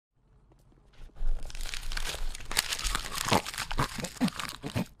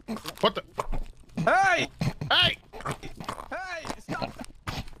What the? Hey! Hey! Hey! Stop!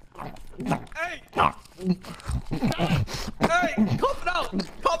 Hey! Hey! Cough it out!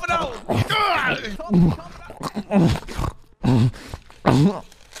 Cough it out! Cough it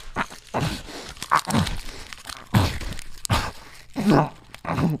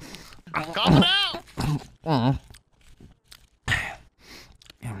Cough it out!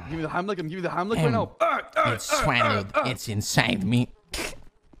 Give me the Heimlich. Give me the Heimlich right now. It's swallowed. It's inside me.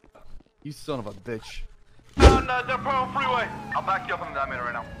 You son of a bitch. On the Pearl Freeway. I'll back you up on that meter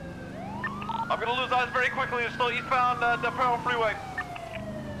right now. I'm gonna lose eyes very quickly. It's still eastbound the Pearl Freeway.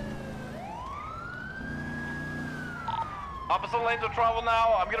 Opposite lanes of travel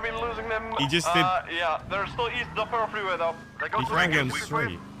now. I'm gonna be losing them. He just did. Yeah, they're still east of the Pearl Freeway though. They go He ran on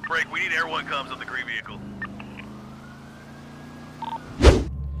straight. Break. We need Air 1 comes on the green vehicle.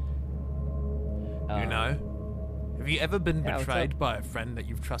 You know, have you ever been betrayed by a friend that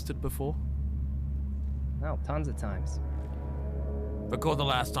you've trusted before? No, tons of times. Recall the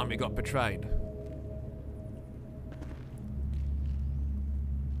last time you got betrayed.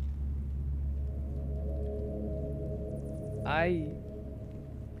 I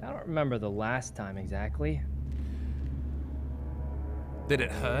don't remember the last time exactly. Did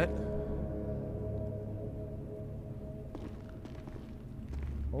it hurt?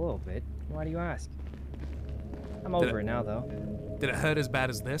 A little bit. Why do you ask? I'm over it now, though. Did it hurt as bad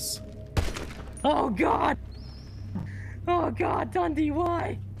as this? Oh, God! Oh, God, Dundee,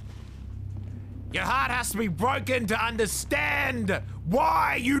 why? Your heart has to be broken to understand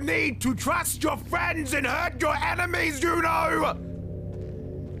why you need to trust your friends and hurt your enemies, you know!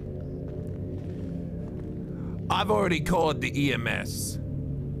 I've already called the EMS.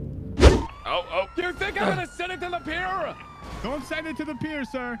 Oh. You think I'm gonna send it to the pier? Don't send it to the pier,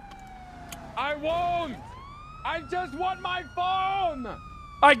 sir. I won't. I just want my phone. All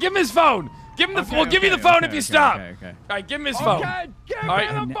right, give him his phone. Give him the. We'll give you the phone if you stop. Okay. All right, give him his phone. Okay, give me the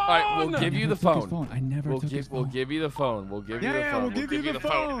phone. All right, we'll give you the phone. I never took his phone. We'll give you the phone. We'll give you the phone. We'll give you the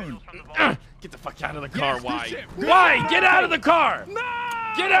phone. Get the fuck out of the car, why? Why? Get out of the car. No!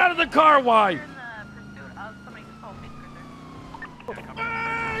 Get out of the car, why?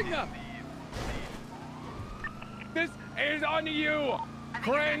 Bang! This is on you.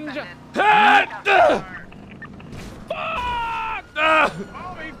 Cringe. Fuck!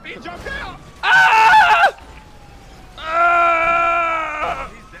 Oh, he jumped out. Ah!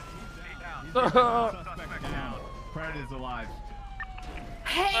 Suspect down. Predator's alive.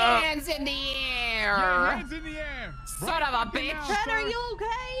 Hands in the air! Yeah, hands in the air. Son of a bitch! Fred, are you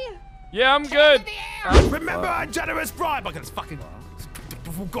okay? Yeah, I'm good. Remember our generous bribe! I can fucking...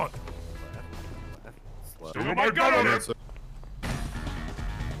 Oh, God. Oh my God!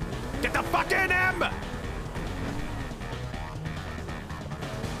 Get the fuck in him!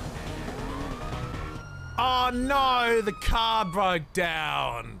 Oh no, the car broke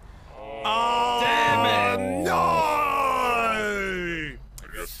down. Oh, damn it! No!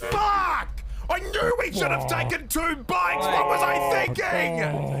 Fuck! I knew we should have taken 2 bikes. What was I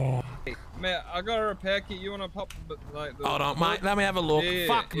thinking? Man, I got a repair kit. You wanna pop like the... Hold on, mate. Let me have a look. Yeah,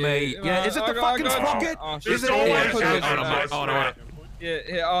 Fuck me. yeah, Yeah, is it the fucking sprocket? Oh, Is it? Hold on, mate. Hold on. Yeah,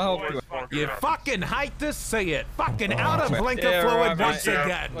 here, I'll help you. You fucking hate to see it. Fucking out of blinker Yeah, fluid right, once mate.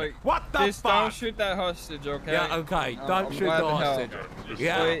 again. Like, what the just fuck? don't shoot that hostage, okay? Yeah, okay. Don't I'm shoot glad the to help. hostage.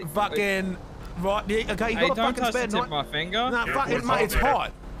 Yeah, Wait, fucking... Right, yeah, okay, you Hey, got a don't fucking touch spare the tip of my finger. No, fucking, mate, it's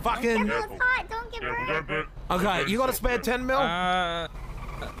hot. Fucking... It's hot, don't get burned. Okay, you got a spare 10 mil? No, I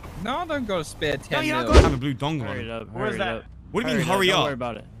don't got a spare 10 No, you mil. don't got have a blue dongle on it. Where's that? What do you mean, hurry up? Don't worry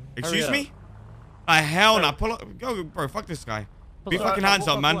about it. Excuse Hurry me? Hell no. Pull up. Go, bro. Fuck this guy. Put your fucking hands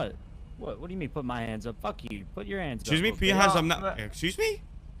up, man. What do you mean put my hands up? Fuck you. Put your hands Excuse up. me? Put your hands up now. Excuse me?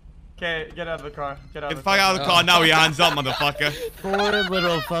 Okay, get out of the car. Get the fuck out of the car now with your hands up, motherfucker.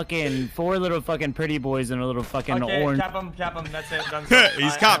 Four little fucking pretty boys in a little fucking orange. Cap him, that's it, done.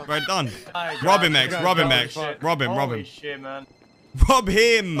 He's capped, right? Done. Rob him, X. Rob him, X. Rob him. Holy shit, man. Rob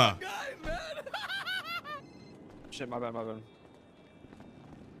him. Shit, my bad. You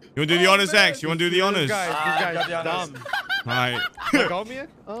want to do the honors, X? You want to do the honors? This guy's dumb. Alright. Got me?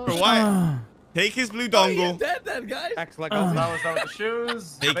 Why? Take his blue dongle. That guy. X, let go. That was the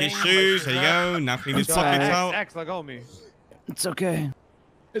shoes. Take his shoes. There you go. Now clean his pockets out. X, let go of me. It's okay.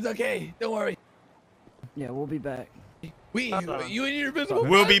 It's okay. Don't worry. Yeah, we'll be back. You and your invisible.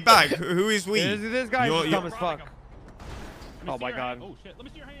 We'll be back. Who is we? This guy's dumb as fuck. Oh my God. Oh shit, let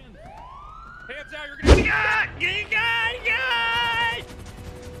me see your hands. Hands out, you're gonna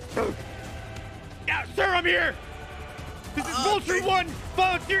Yeah, sir, I'm here. This is Vulture 1,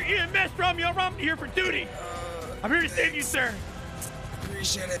 volunteer EMS from you. I'm here for duty. I'm here to save you, sir.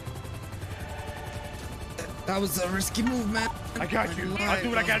 Appreciate it. That was a risky move, man. I got you. I'll do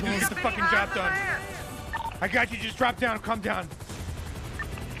what I gotta do to get the fucking job done. I got you. Just drop down. Calm down.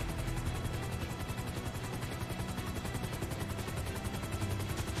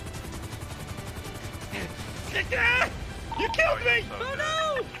 You killed me! Oh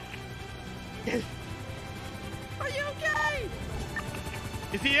no! Are you okay?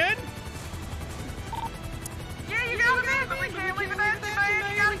 Is he in? Yeah, you got him in, but we can't leave it empty,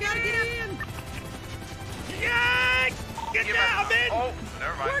 man. You gotta get in. Yeah! Get down, man! Oh,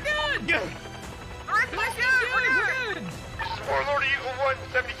 never mind. We're good. Yeah. We're good. Warlord Eagle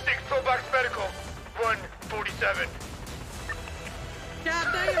 176, Toolbox Medical 147. God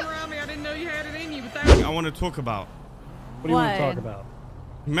damn, Rami, I didn't know you had it in you, but that I want to talk about. What do you want to talk about?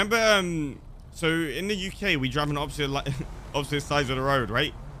 Remember, so in the UK, we drive on opposite sides of the road,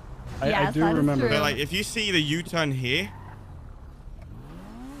 right? I do remember But that. like, if you see the U-turn here.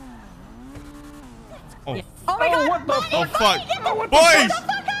 Oh. Oh my God! What the Oh fuck! Oh, Boys!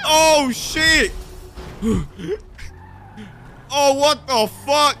 Oh shit! Oh, what the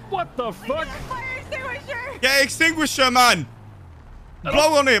fuck? What the fuck? Fire extinguisher! Get extinguisher, man!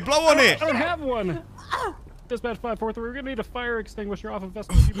 Blow on it! Blow on I it! don't have one. Dispatch 543, we're gonna need a fire extinguisher off of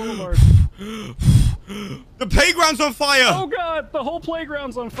Vespucci Boulevard. The playground's on fire! Oh god, the whole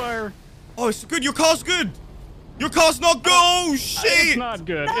playground's on fire. Oh, it's good. Your car's good. Your car's not good. Oh shit! It's not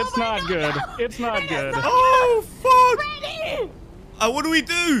good. It's not good. It's not good. Oh fuck! What do we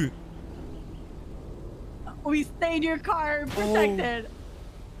do? We stay in your car protected.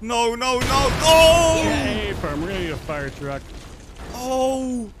 No, no, no! Oh! Hey, firm, we're gonna need a fire truck.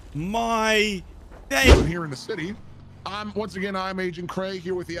 Oh my! Here in the city. Once again, I'm Agent Craig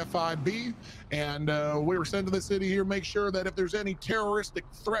here with the FIB, and we were sent to the city here to make sure that if there's any terroristic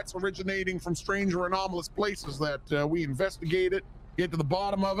threats originating from strange or anomalous places that we investigate it, get to the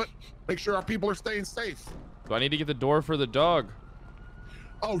bottom of it, make sure our people are staying safe. Do I need to get the door for the dog?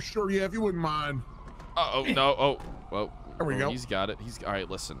 Oh, sure, yeah, if you wouldn't mind. Oh, no. Oh, well. There we go. He's got it. All right,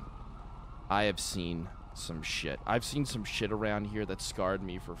 listen. I have seen some shit. I've seen some shit around here that scarred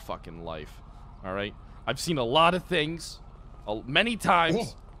me for fucking life. All right? I've seen a lot of things, many times.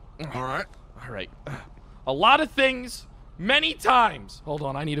 Whoa. All right. All right. A lot of things, many times. Hold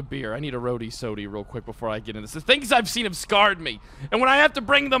on, I need a beer. I need a roadie sody real quick before I get into this. The things I've seen have scarred me, and when I have to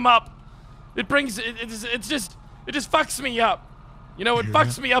bring them up, it just fucks me up. You know, it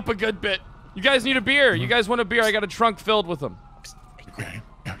fucks me up a good bit. You guys need a beer. You guys want a beer? I got a trunk filled with them. Okay.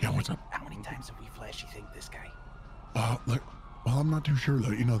 Yeah, what's up? How many times have we flashed, you think, this guy? Look, well, I'm not too sure,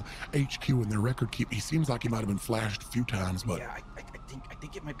 though. You know, HQ and their record keep, he seems like he might have been flashed a few times, but... Yeah, I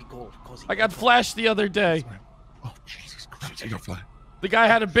think it might be gold. I got flashed the other day. Oh, Jesus Christ, he got flashed. The guy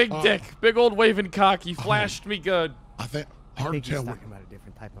had a big dick, big old waving cock. He flashed me good. I think, hard to tell. He's talking about a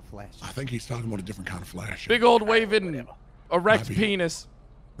different type of flash. I think he's talking about a different kind of flash. Big old waving erect penis.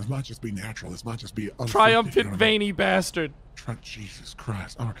 This might just be natural. This might just be triumphant, veiny bastard. Jesus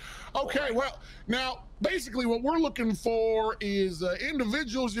Christ. All right. Okay, well, now, basically what we're looking for is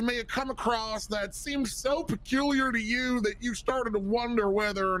individuals you may have come across that seemed so peculiar to you that you started to wonder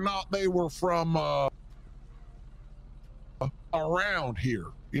whether or not they were from around here.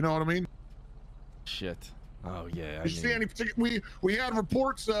 You know what I mean? Shit. Oh, yeah. Did you see any particular... We had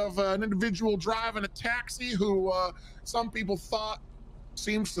reports of an individual driving a taxi who some people thought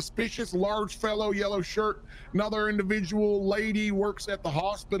seems suspicious. Large fellow, yellow shirt. Another individual lady works at the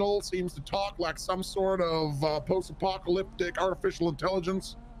hospital, seems to talk like some sort of post-apocalyptic artificial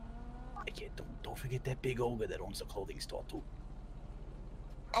intelligence. Yeah, don't forget that big ogre that owns a clothing store too.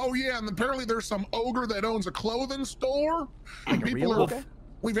 Oh yeah, and apparently there's some ogre that owns a clothing store. And people are...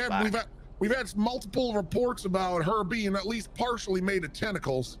 We've had multiple reports about her being at least partially made of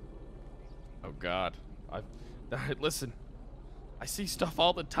tentacles. Oh God. Listen. I see stuff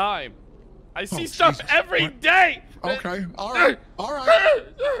all the time. I see stuff every day. Okay. All right. All right.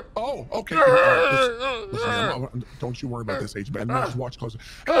 Oh, okay. All right. Listen, don't you worry about this, H-Man. Just watch closer.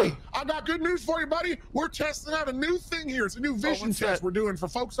 Hey, I got good news for you, buddy. We're testing out a new thing here. It's a new vision test we're doing for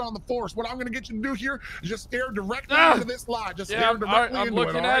folks on the force. What I'm going to get you to do here is just stare directly into this light. Just stare directly into it. I'm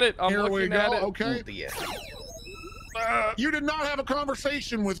looking at it. Here we go. Okay. Oh, You did not have a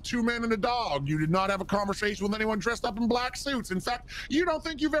conversation with two men and a dog. You did not have a conversation with anyone dressed up in black suits. In fact, you don't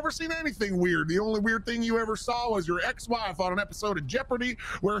think you've ever seen anything weird. The only weird thing you ever saw was your ex-wife on an episode of Jeopardy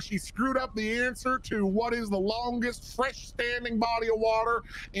where she screwed up the answer to what is the longest fresh-standing body of water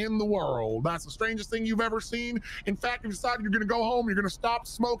in the world. That's the strangest thing you've ever seen. In fact, you decided you're going to go home, you're going to stop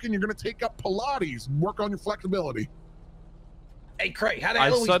smoking, you're going to take up Pilates, work on your flexibility. Hey, Craig, how the I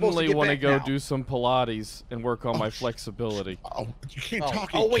hell are we supposed to suddenly get want to back go now? do some Pilates and work on my flexibility. Oh, you can't Oh, talk.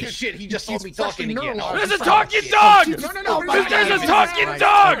 oh, wait, can't- shit, he just saw he's me talking freshly again. neuralized. Oh, There's a son of talking shit. dog! No, no, no. There's a talking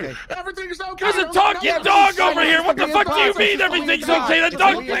dog! Everything's okay. There's a talking dog over here! What the fuck do you mean everything's okay? The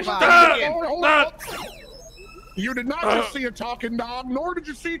dog... You did not just see a talking dog, nor did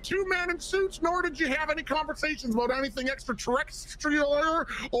you see two men in suits, nor did you have any conversations about anything extraterrestrial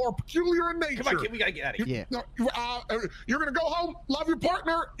or peculiar in nature. Come on, kid, we gotta get out of here. You're gonna go home, love your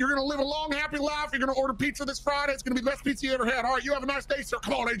partner, you're gonna live a long, happy life, you're gonna order pizza this Friday, it's gonna be the best pizza you ever had. All right, you have a nice day, sir.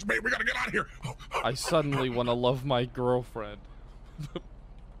 Come on, HB, we gotta get out of here. I suddenly want to love my girlfriend.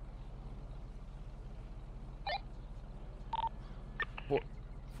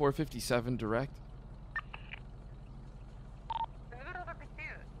 457 direct.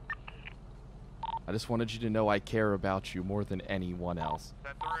 I just wanted you to know I care about you more than anyone else.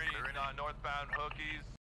 10-3, northbound Hookies.